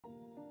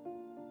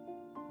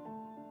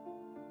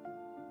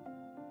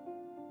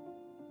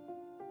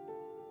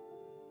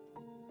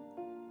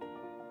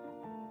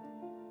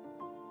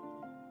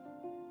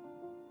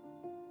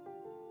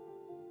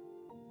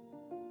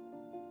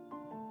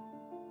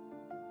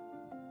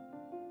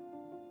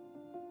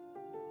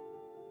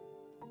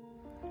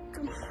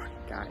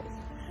Guys,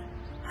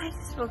 I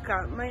just woke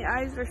up. My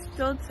eyes are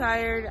still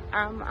tired.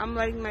 I'm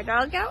letting my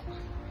dog out.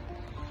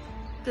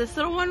 This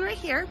little one right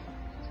here.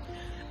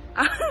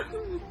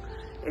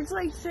 It's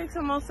like 6,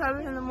 almost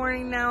 7 in the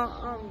morning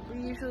now.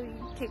 We usually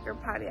take her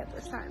potty at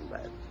this time,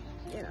 but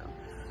you know.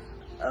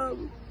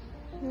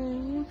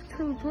 It's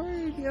kind of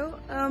tired, yo.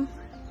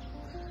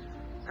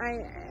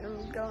 I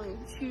am going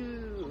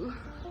to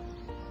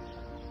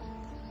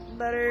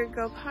let her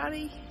go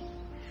potty,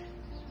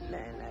 and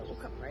then I will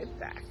come right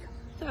back.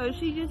 So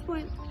she just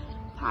went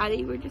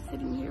potty. We're just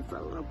sitting here for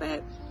a little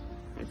bit.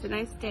 It's a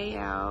nice day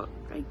out.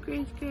 Right,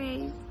 Grace?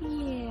 Yeah.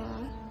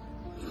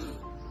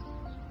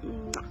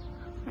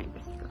 My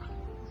best girl.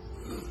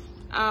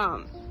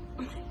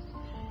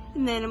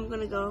 And then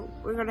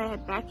we're gonna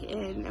head back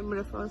in. I'm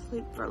gonna fall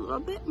asleep for a little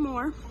bit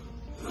more.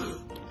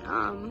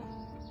 And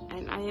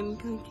I am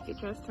going to get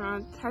dressed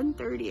around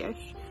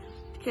 10:30ish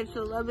to catch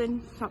the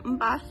 11 something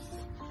bus.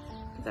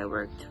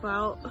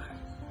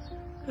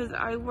 Cause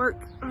I work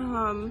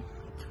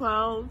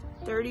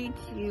 12:30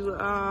 to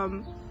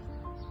come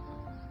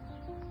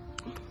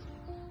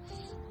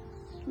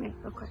here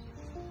real quick.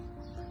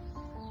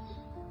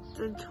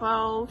 The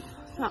 12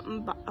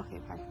 something bus. Okay,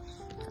 fine.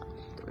 So,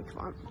 which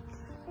one?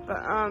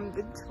 But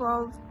the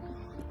 12.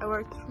 I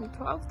work from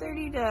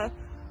 12:30 to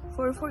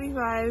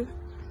 4:45.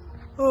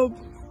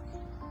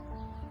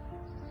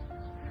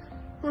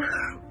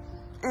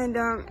 And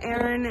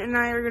Aaron and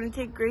I are gonna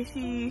take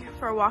Gracie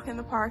for a walk in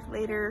the park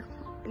later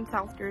in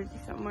South Jersey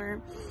somewhere.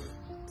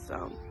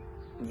 So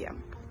yeah,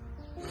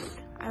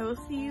 I will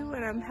see you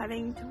when I'm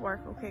heading to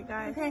work. Okay,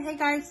 guys. Okay, hey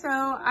guys. So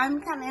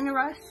I'm kind of in a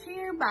rush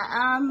here, but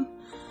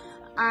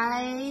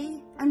I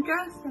am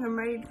dressed and I'm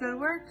ready to go to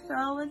work.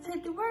 So let's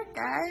head to work,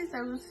 guys.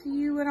 I will see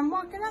you when I'm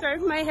walking up. Sorry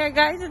for my hair,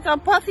 guys. It's all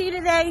puffy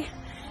today.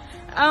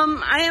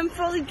 I am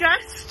fully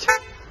dressed,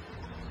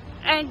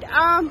 and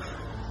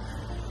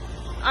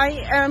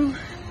I am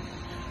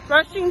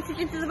rushing to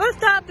get to the bus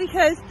stop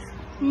because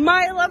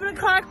my 11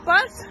 o'clock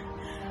bus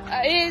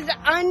is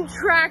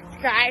untracked,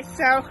 guys.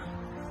 So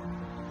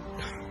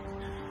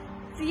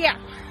yeah.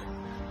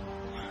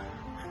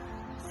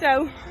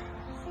 So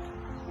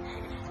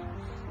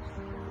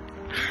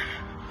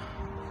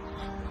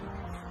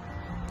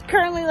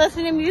currently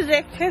listening to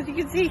music, as you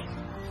can see.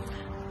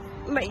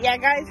 But yeah,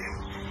 guys,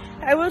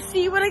 I will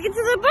see you when I get to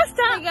the bus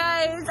stop. Hey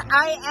guys,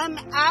 I am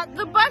at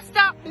the bus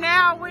stop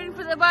now, waiting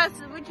for the bus,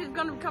 which is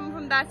gonna come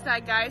from that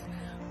side, guys.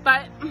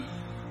 But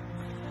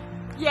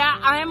yeah,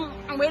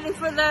 I'm waiting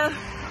for the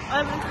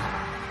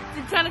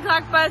 10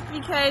 o'clock bus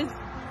because,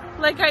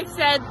 like I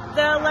said,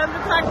 the 11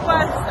 o'clock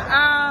bus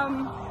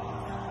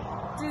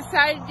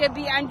decided to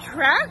be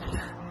untracked.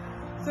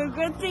 So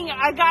good thing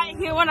I got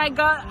here when I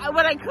got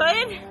what I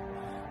could.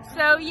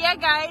 So yeah,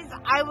 guys,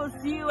 I will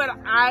see you when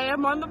I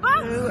am on the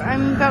bus. So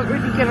I'm about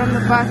ready to get on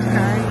the bus,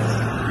 guys.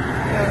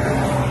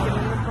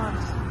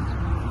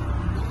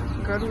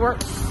 Go to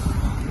work.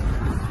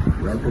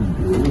 Welcome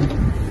to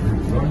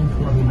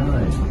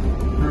 129.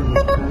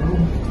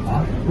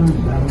 Oxford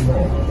Valley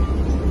Mall.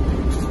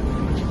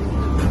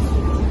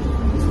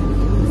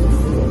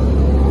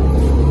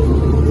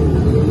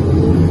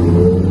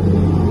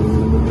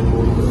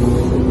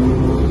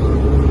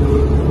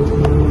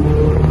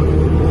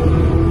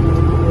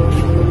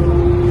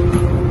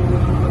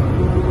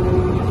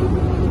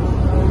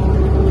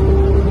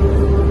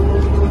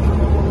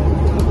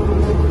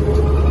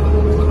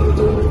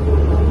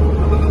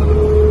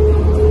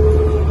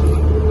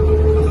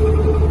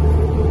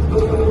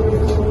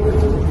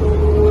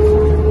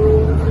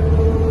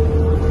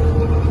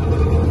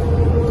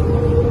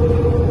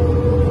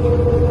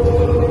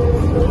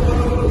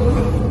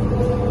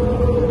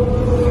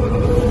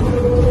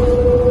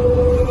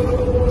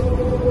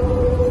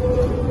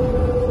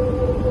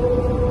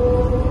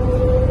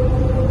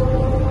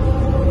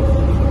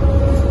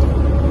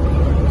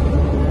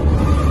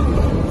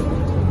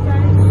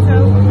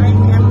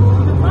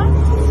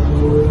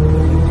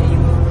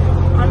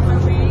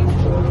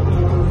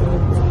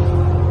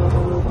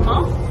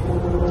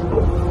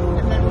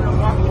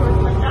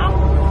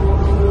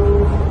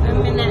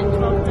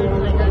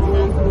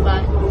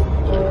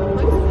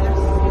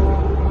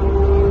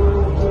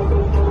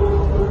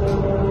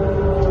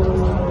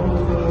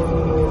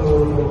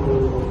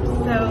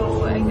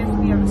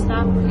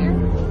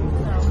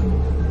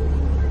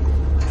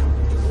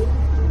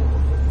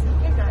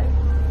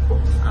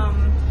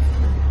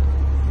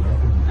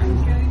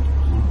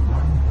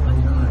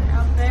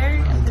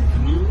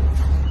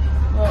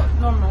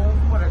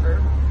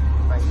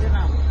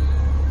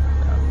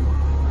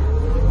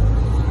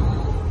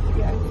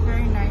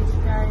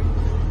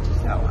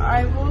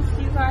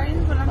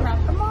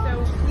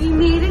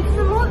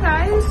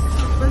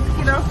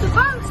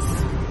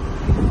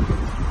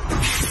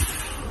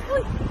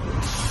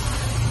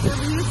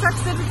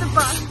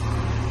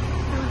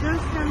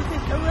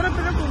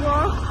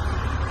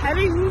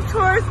 Heading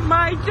towards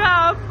my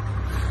job.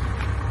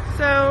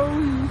 So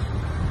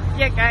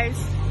yeah, guys,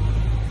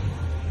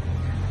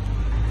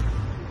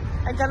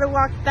 I gotta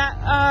walk that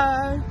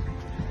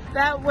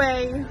that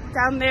way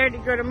down there to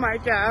go to my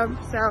job.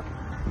 So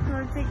I'm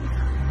gonna take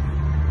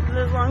a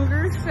little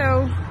longer,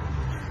 so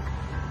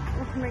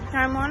I can make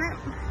time on it.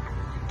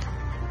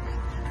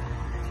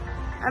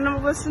 And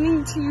I'm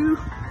listening to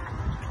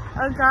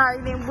a guy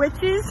named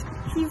Witches.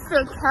 He's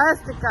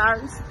fantastic,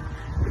 guys.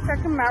 Check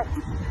him out.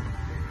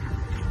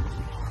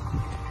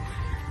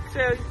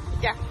 So,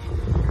 yeah.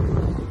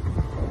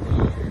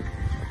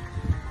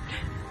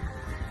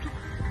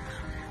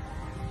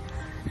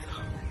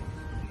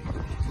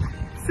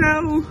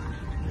 So,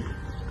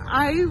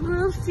 I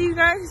will see you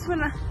guys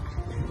when I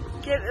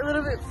get a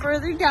little bit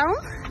further down,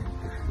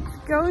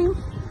 going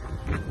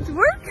to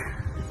work.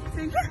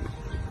 So, yeah.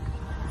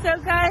 So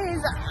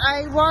guys,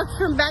 I walked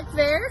from back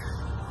there,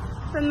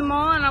 from the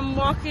mall, and I'm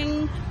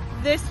walking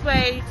this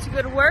way to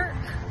go to work.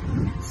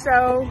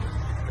 So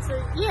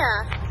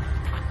yeah.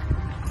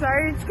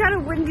 Sorry, it's kind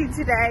of windy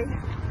today,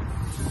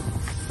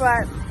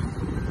 but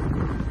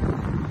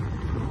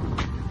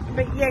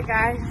yeah,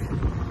 guys.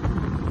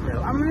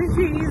 So I'm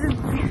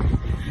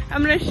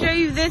gonna show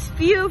you this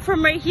view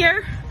from right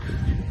here.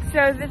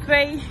 So this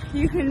way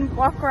you can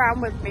walk around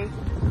with me.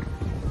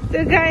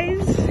 So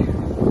guys,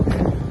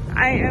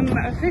 I am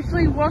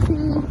officially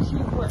walking to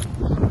work.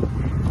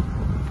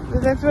 So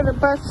that's what a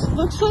bus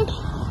looks like.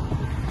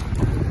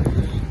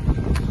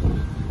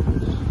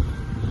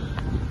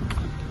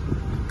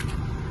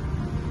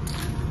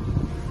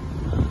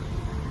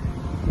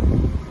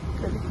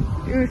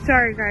 Ooh,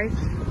 sorry guys.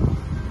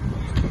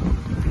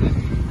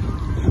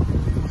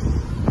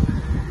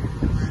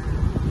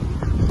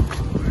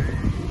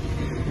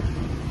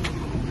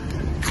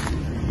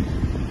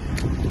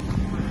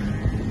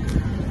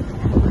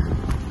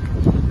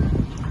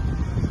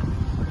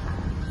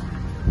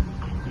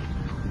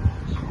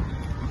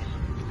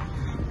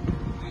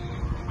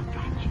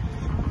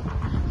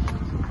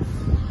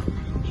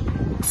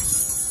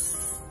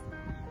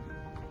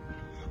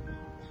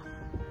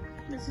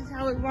 This is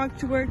how I walk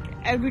to work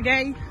every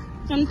day.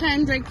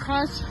 Sometimes I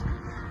cross,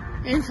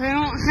 if I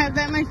don't have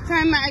that much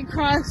time, I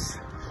cross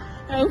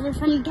over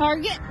from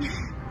Target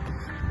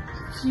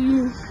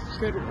to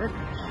go to work.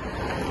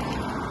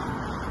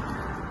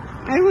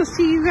 I will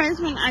see you guys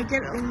when I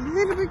get a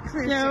little bit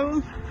closer.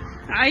 So,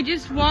 I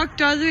just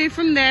walked all the way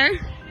from there.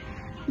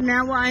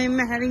 Now I am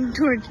heading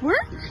towards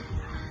work.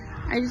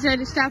 I decided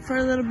to stop for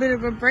a little bit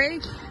of a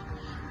break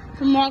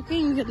from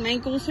walking because my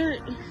ankles hurt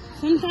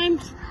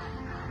sometimes.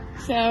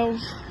 So,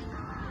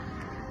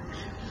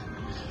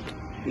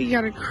 we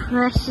gotta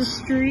cross the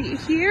street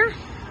here.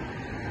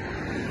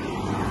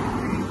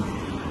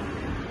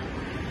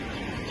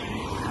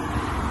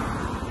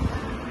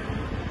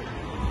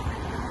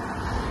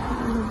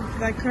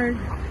 That card.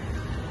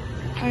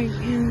 I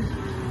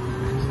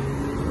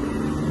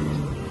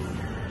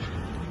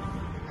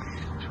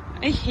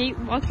hate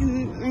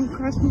walking and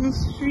crossing the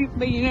street,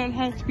 but you know it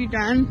has to be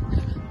done.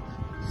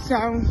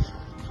 So,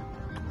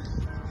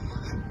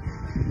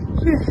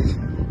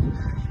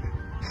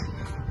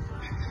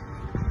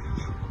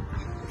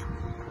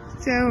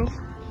 so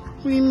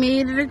we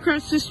made it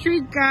across the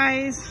street,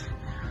 guys.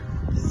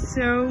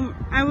 So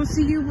I will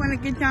see you when I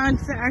get down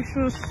to the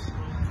actual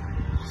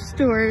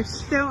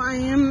stores. So I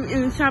am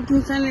in the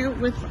shopping center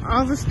with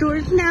all the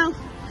stores now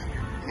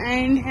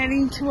and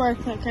heading to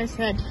work, like I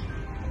said.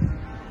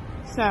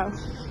 So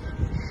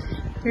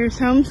here's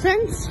Home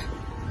Sense.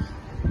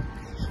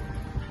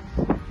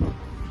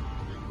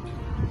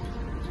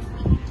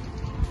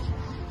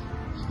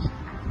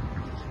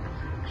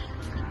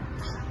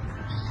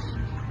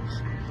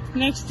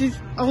 Next is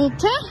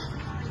Ulta.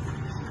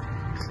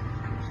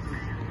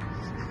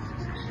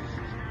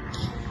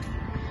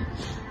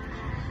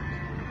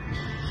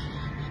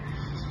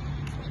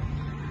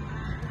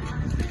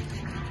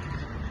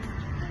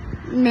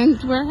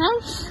 Men's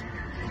Warehouse.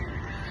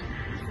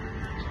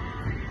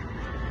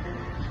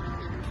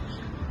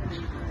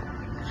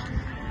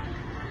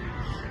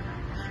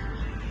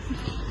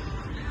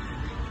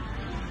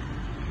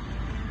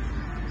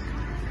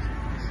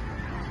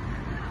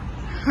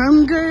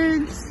 Home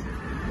Goods.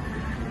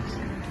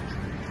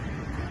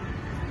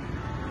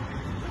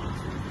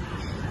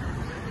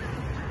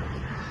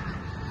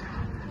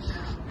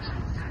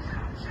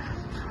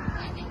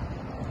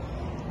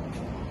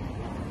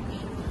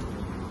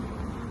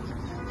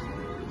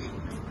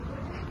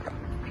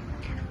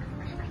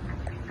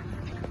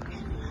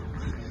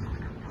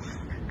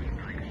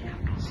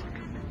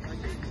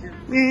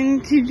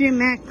 And TJ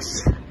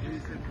Maxx.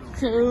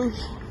 So,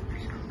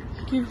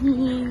 give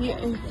me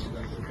a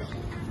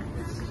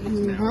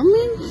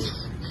moment.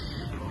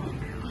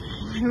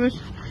 I will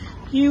see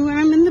you when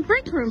I'm in the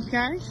break room,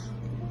 guys.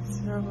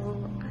 So,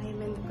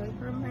 I'm in the break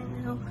room right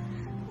now.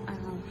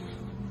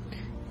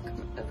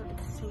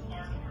 Let's see.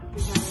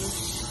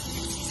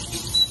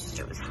 Because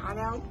it was hot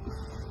out.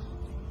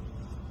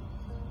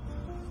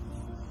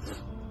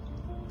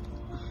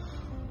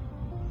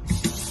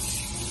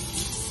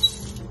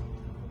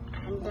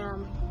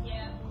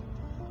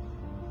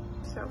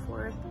 So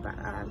forth, but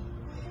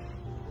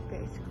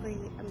basically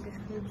I'm just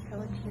gonna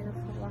chill here for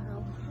a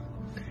while,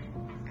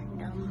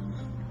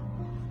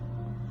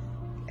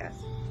 guess.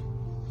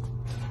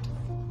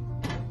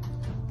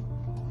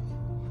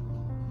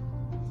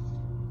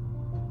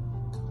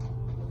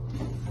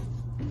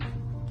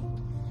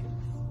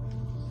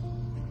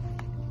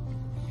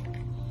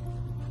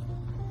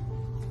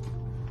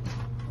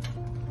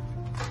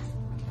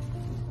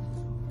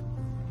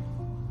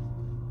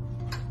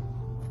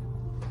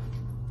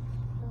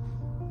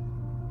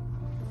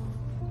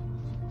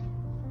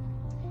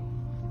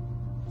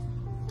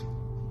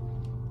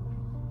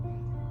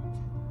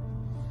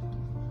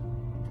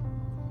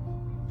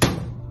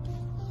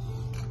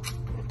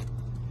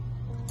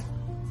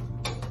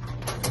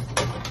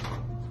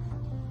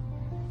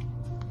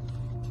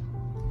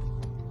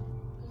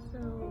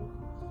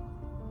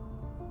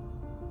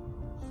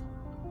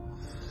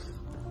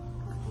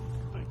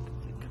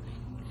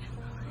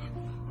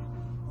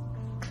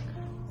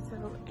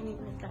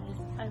 Anyway, guys,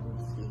 I will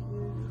see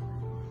you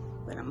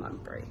when I'm on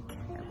break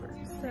at work.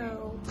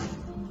 So,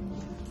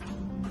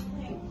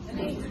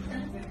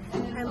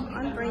 I'm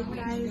on break,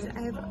 guys.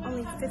 I have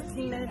only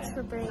 15 minutes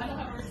for break.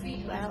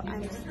 Well,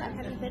 I'm stuck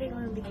at a video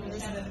room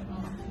because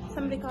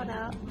somebody called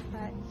out.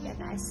 But yeah,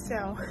 guys,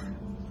 so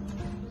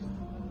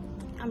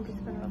I'm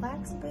just gonna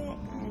relax a bit,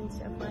 and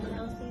so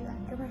I'll see you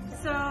after break.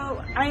 So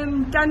I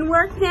am done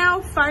work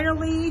now,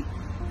 finally,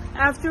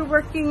 after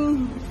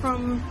working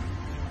from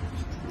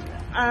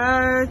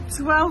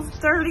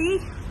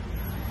 12:30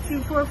 to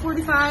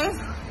 4:45.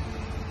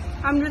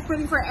 I'm just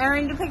waiting for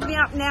Erin to pick me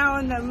up now,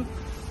 and then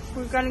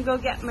we're gonna go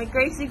get my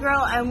Gracie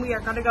girl, and we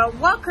are gonna go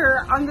walk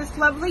her on this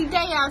lovely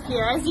day out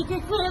here, as you can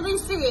clearly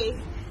see.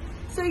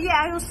 So yeah,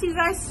 I will see you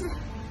guys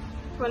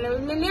when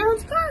I'm in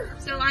Erin's car.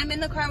 So I'm in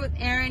the car with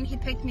Erin. He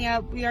picked me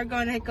up. We are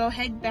gonna go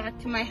head back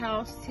to my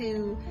house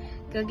to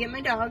go get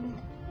my dog,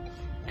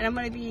 and I'm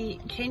gonna be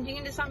changing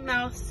into something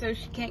else so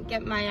she can't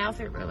get my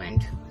outfit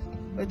ruined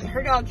with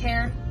her dog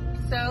hair.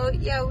 So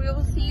yeah, we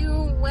will see you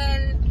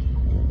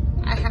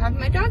when I have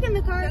my dog in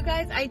the car. So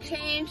guys, I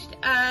changed.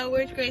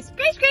 Where's Grace?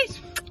 Grace!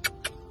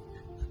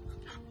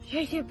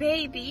 Here's your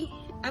baby.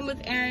 I'm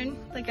with Erin.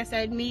 Like I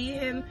said, me,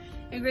 him,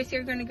 and Gracie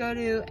are gonna go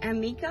to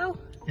Amico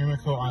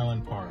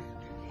Island Park.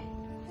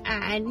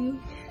 And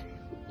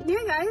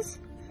yeah, guys,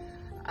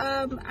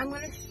 I'm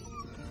gonna.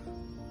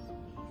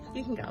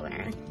 You can go,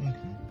 Erin.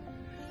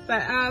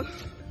 Okay.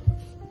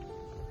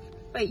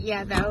 But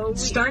yeah, though.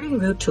 Starting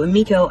route to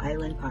Amico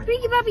Island Park.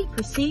 Thank you, Bobby.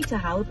 Proceed to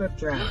Hallibrook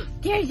Drive.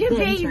 There's your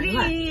Then turn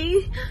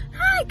baby.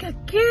 Hi, good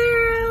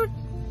girl.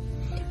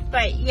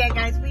 But yeah,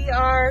 guys, we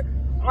are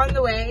on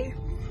the way.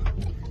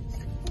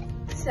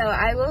 So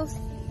I will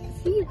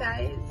see you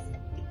guys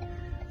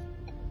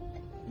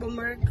when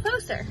we're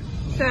closer.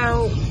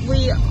 So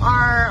we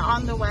are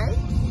on the way.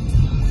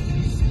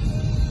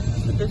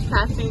 We're just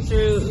passing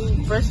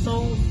through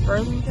Bristol,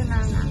 Burlington,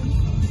 I don't know.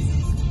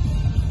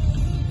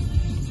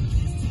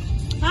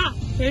 Ah,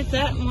 here's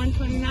that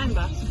 129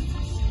 bus.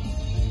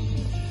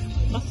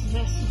 What's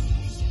this?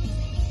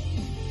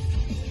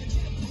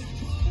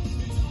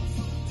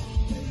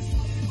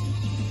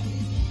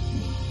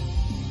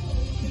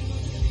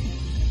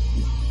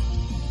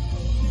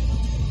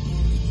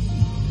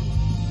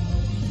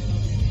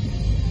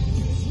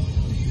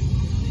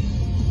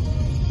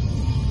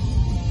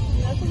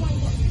 That's the one.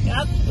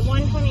 Yep, the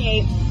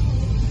 128.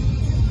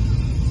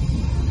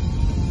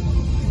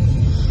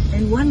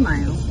 In 1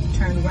 mile,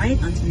 turn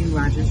right onto New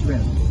Rogers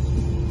Road.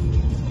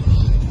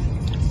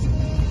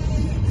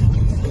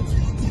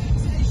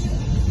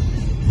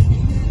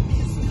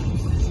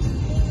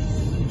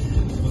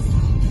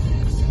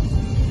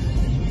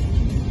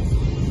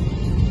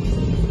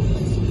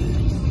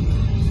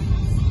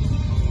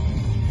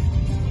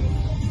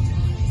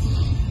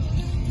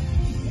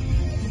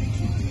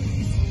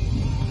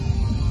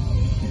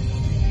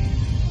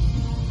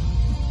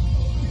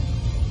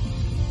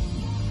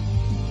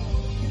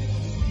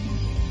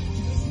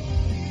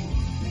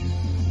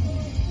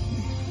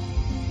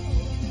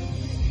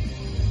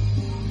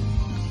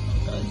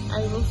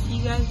 I will see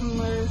you guys when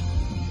we're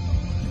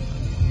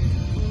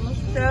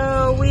almost.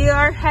 So we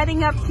are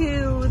heading up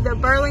to the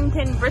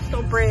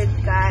Burlington-Bristol Bridge,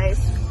 guys.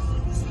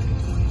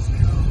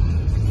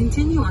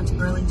 Continue on to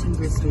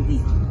Burlington-Bristol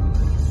B.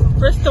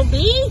 Bristol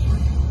B?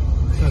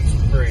 That's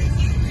the bridge.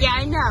 Yeah,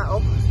 I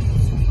know.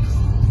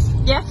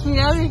 Yes, you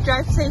know to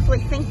drive safely.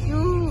 Thank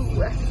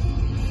you.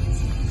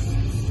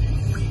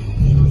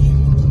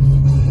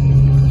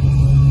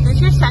 This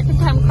is your second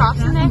time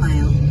crossing Half a this?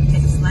 mile,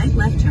 take a slight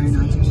left turn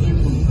onto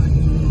Camp Boulevard.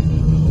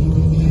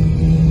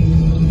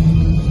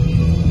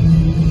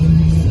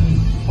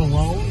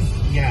 Alone?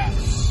 Yes.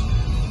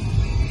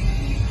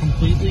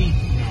 Completely?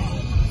 No.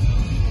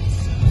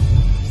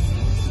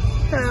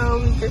 So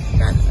we just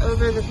got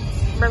over the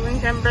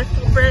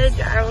Burlington-Bristol Bridge.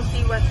 I will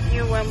see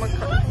you when we're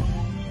close.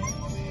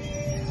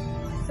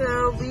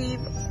 So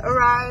we've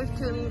arrived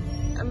to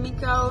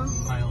Amico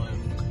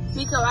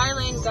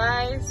Island,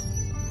 guys.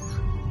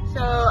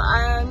 So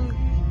I'm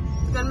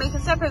gonna make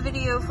a separate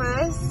video for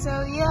this.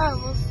 So yeah,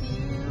 we'll see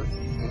you.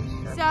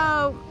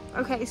 So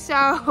okay,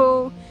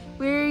 so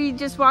we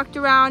just walked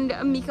around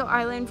Amico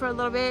Island for a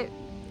little bit.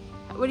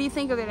 What do you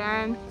think of it,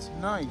 Aaron? It's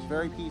nice,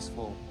 very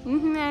peaceful.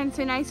 And it's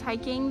a nice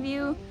hiking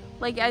view,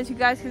 like as you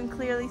guys can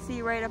clearly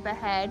see right up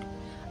ahead.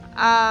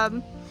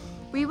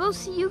 We will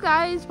see you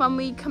guys when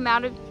we come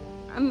out of,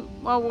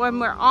 well, when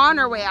we're on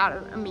our way out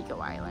of Amico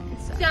Island.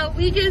 So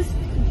we just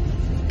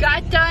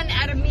got done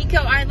at Amico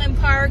Island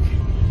Park.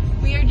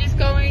 We are just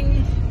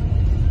going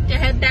to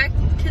head back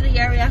to the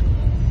area.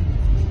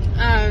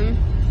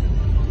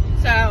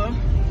 So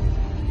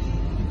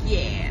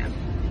yeah,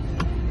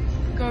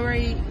 go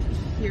right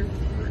here.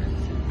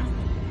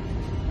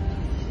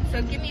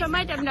 So give me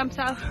my dum-dum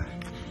self.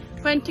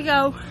 Went to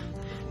go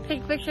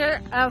take a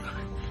picture of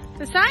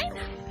the sign.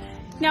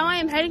 Now I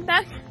am heading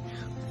back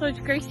towards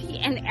Gracie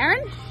and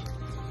Aaron.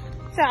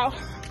 So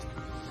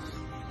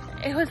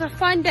it was a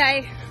fun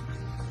day.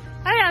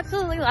 I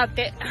absolutely loved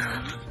it.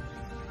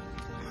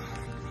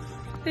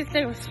 This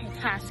day was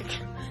fantastic,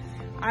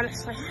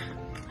 honestly.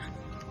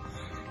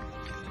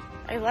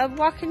 I love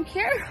walking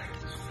here.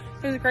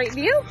 It was a great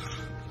view.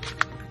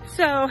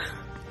 So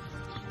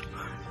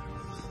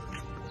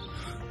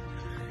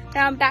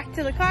now I'm back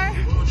to the car.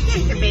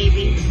 Here's your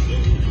baby.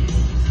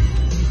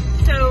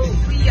 So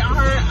we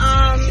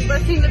are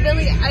listening to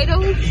Billy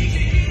Idol. In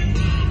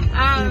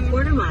a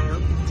quarter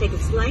mile, take a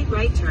slight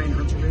right turn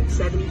onto Route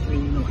 73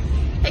 North.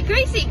 Hey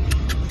Gracie,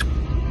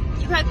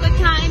 you had a good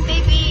time,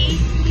 baby.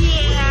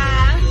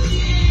 Yeah.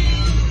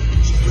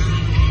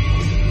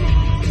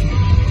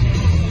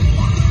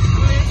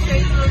 I'm gonna show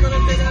you a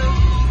little bit of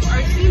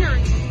our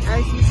scenery.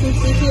 As you can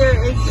see here,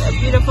 it's a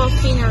beautiful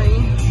scenery.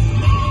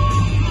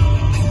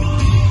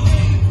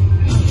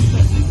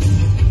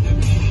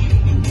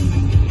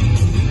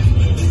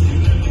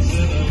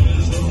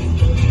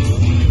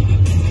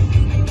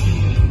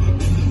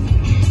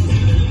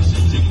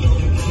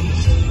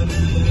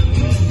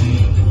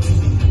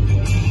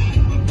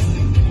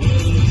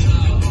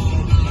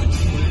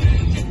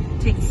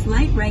 Take a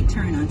slight right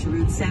turn onto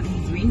Route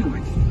 73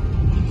 North.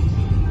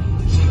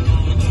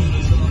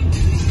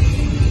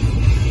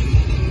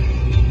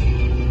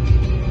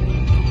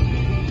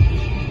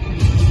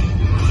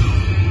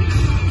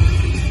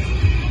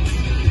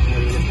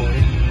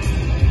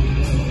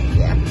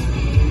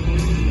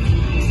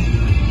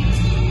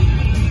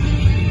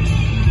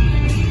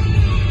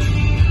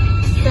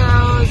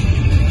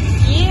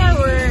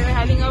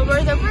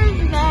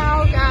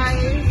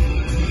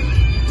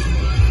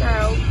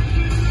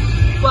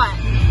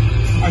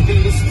 I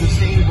think this is the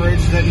same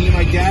bridge that me and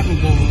my dad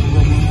would go over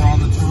when we're on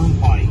the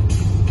turnpike.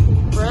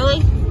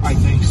 Really? I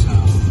think so.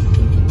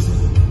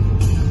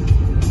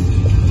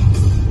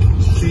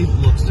 Shape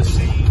looks the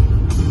same.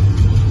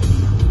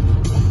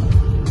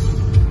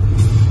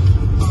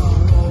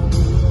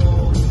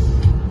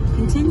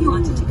 Continue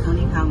onto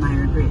Tacony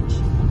Palmyra Bridge.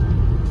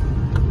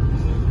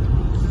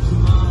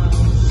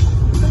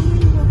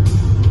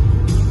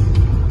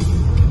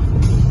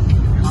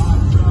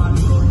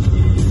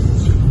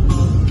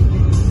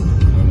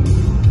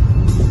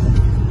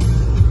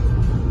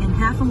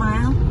 A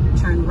mile,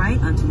 turn right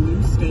onto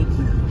New State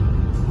Road.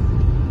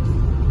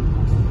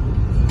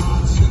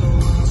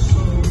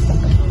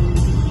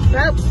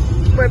 Well,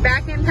 we're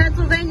back in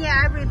Pennsylvania,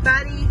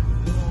 everybody.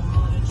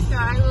 So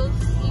I will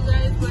see you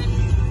guys when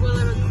we're a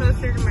little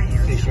closer to my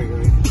area. Okay, straight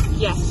right?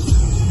 Yes.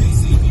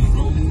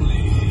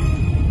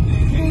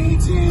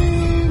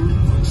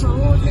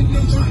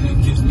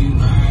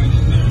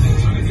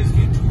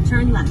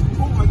 Turn left.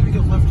 Oh, I gotta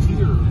get left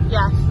here.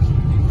 Yes.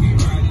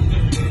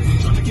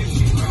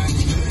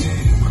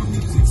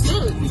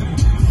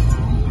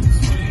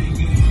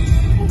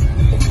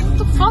 What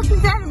the fuck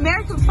is that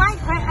American flag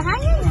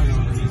hanging?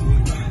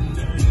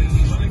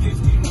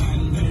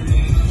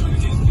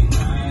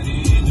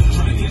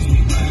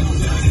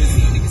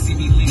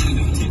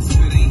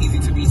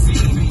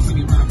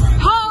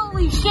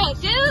 Holy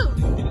shit, dude!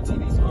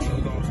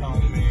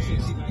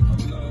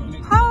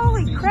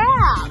 Holy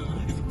crap!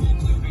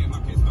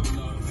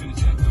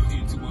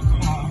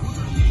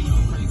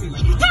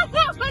 That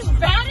was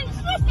bad as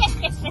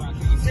shit!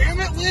 Damn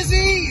it,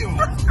 Lizzie! You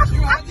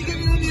have to get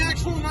me on the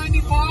actual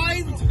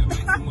 95?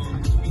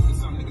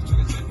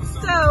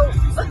 So,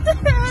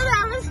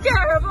 that was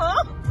terrible.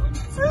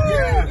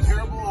 Yeah,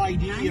 terrible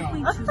idea. 9.2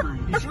 miles.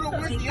 You should have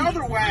went the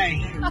other way.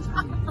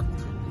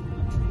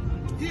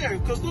 Yeah,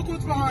 because look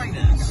what's behind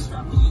us.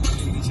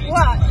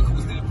 What?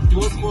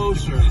 Look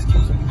closer.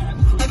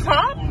 A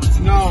cop?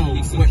 No,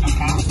 wait, a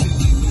cop?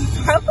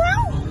 Popo?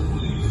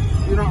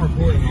 You're not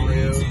recording, are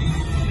you?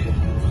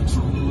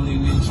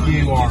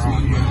 You are,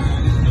 aren't you?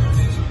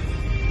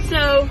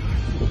 So,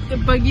 the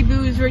buggy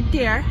boo is right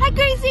there. Hi,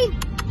 Gracie!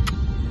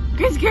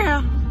 Grace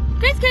girl!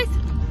 Grace! She's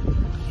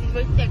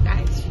right there,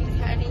 guys. She's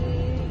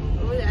heading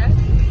over there.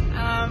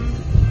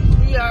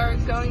 We are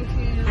going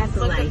to At the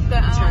look light, at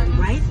the, turn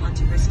right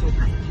onto Bristol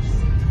Pike.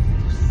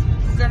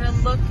 we're gonna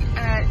look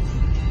at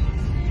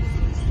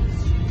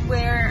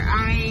where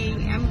I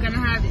am gonna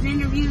have an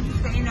interview to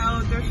say, you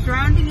know, the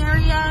surrounding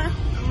area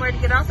and where to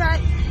get off at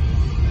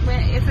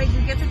if I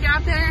do get the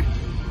job there.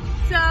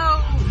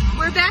 So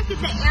we're back at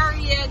the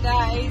area,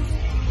 guys,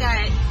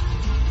 that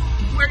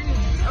we're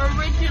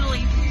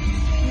originally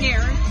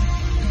near.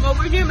 Well,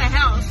 we're near my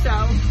house,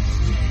 so.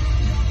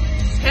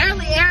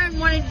 Apparently Aaron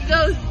wanted to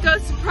go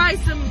surprise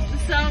some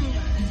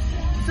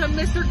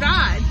Mr.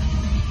 God.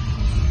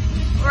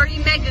 Or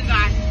you Mega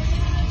God.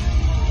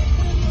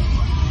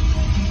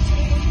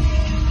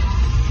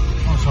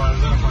 Oh, sorry,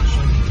 is that a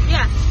question?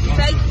 Yeah.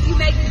 You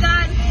Mega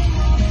God?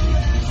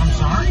 I'm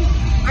sorry?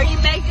 Are you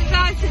Mega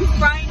God since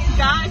Brian is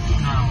God?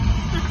 No.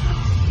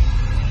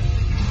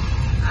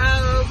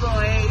 Oh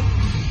boy.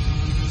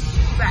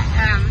 But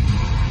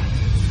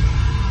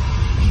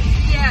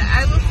yeah,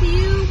 I will see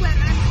you when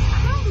I'm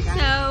home.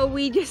 So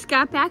we just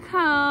got back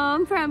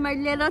home from our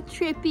little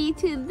trippy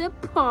to the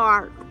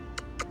park.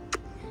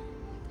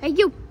 Hey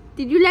you,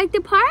 did you like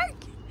the park?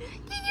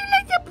 Did you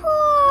like the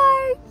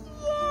park?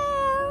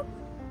 Yeah.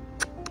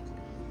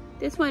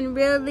 This one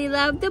really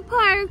loved the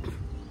park.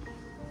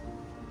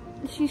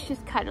 She's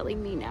just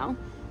cuddling me now.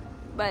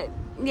 But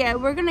yeah,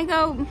 we're gonna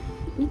go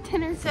eat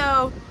dinner.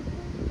 So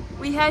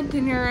we had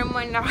dinner and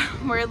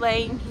we're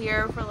laying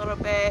here for a little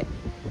bit.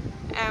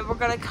 And we're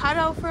gonna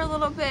cuddle for a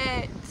little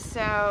bit.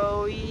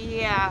 So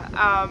yeah,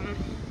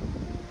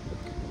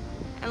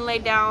 and lay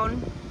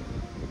down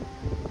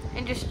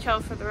and just chill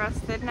for the rest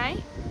of the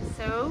night.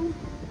 So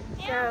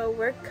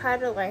we're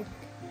cuddling.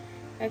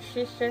 And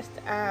she's just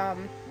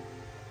kind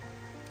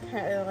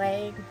of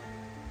laying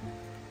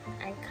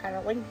and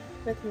cuddling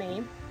with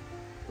me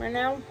right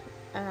now.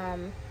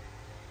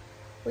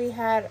 We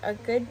had a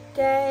good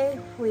day.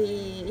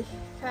 We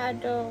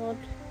cuddled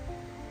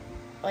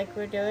like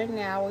we're doing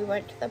now. We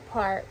went to the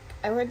park.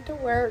 I went to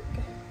work.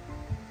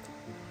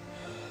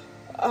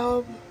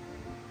 I'm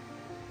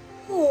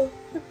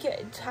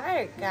getting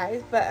tired,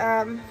 guys, but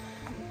I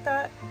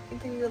thought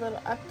I'd give you a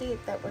little update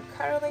that we're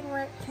cuddling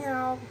right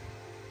now.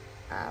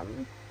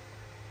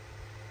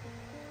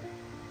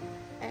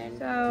 And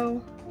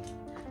so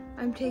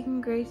I'm taking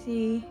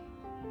Gracie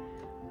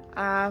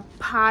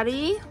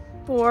potty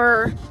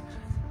for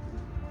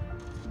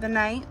the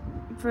night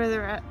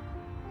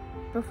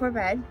before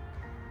bed.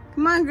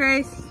 Come on,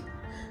 Grace.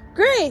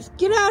 Grace,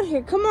 get out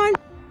here. Come on.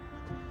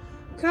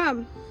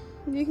 Come.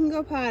 You can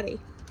go potty.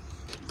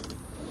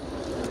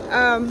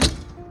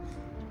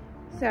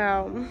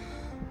 So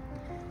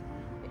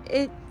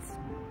it's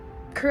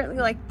currently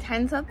like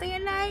 10 something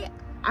at night.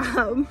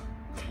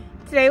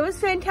 Today was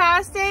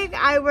fantastic.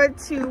 I went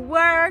to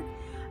work.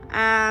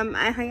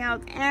 I hung out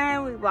with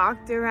Aaron. We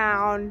walked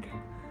around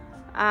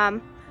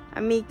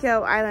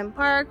Amico Island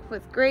Park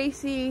with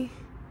Gracie.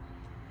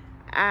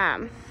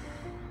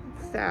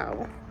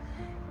 So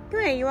come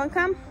here, you wanna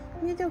come?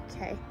 It's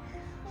okay.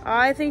 Oh,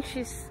 I think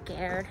she's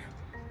scared.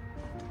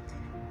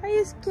 Are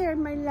you scared,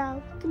 my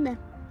love? Come here.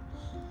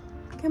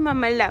 Come on,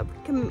 my love.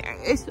 Come here.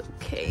 It's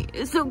okay.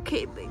 It's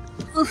okay, baby.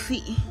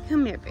 Oofy.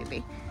 Come here,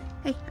 baby.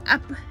 Hey,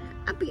 up.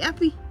 Uppy,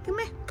 uppy. Come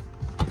here.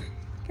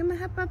 Come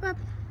on, up.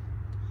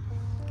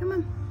 Come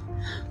on.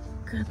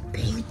 Good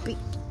baby.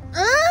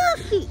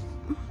 Oofy.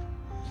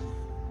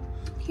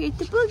 Here's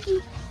the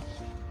boogie.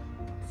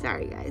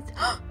 Sorry, guys.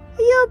 Are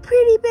you a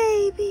pretty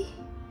baby?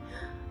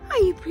 Are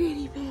you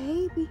pretty,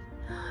 baby?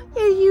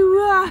 Yes, you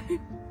are.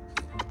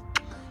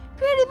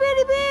 Pretty,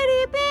 pretty,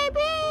 pretty,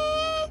 baby.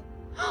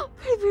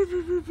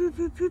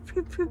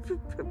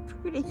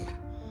 Pretty.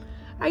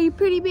 Are you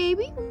pretty,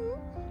 baby?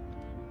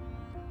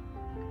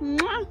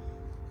 Mwah.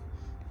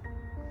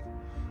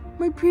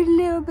 My pretty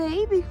little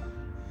baby.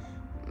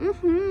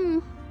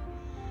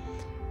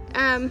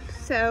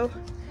 So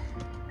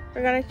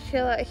we're gonna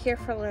chill out here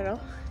for a little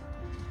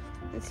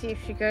and see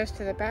if she goes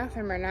to the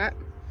bathroom or not.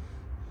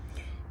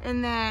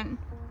 And then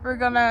we're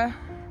gonna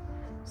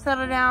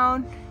settle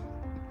down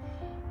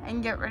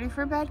and get ready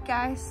for bed,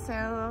 guys. So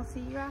I'll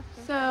see you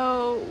after.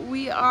 So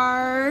we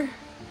are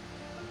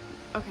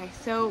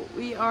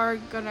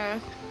gonna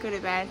go to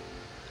bed.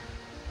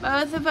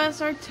 Both of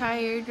us are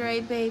tired,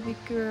 right, baby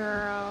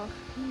girl?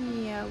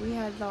 Yeah, we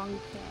had a long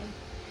day.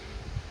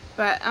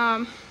 But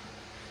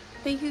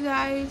thank you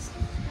guys.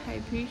 I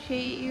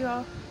appreciate you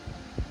all.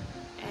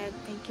 And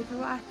thank you for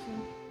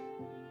watching.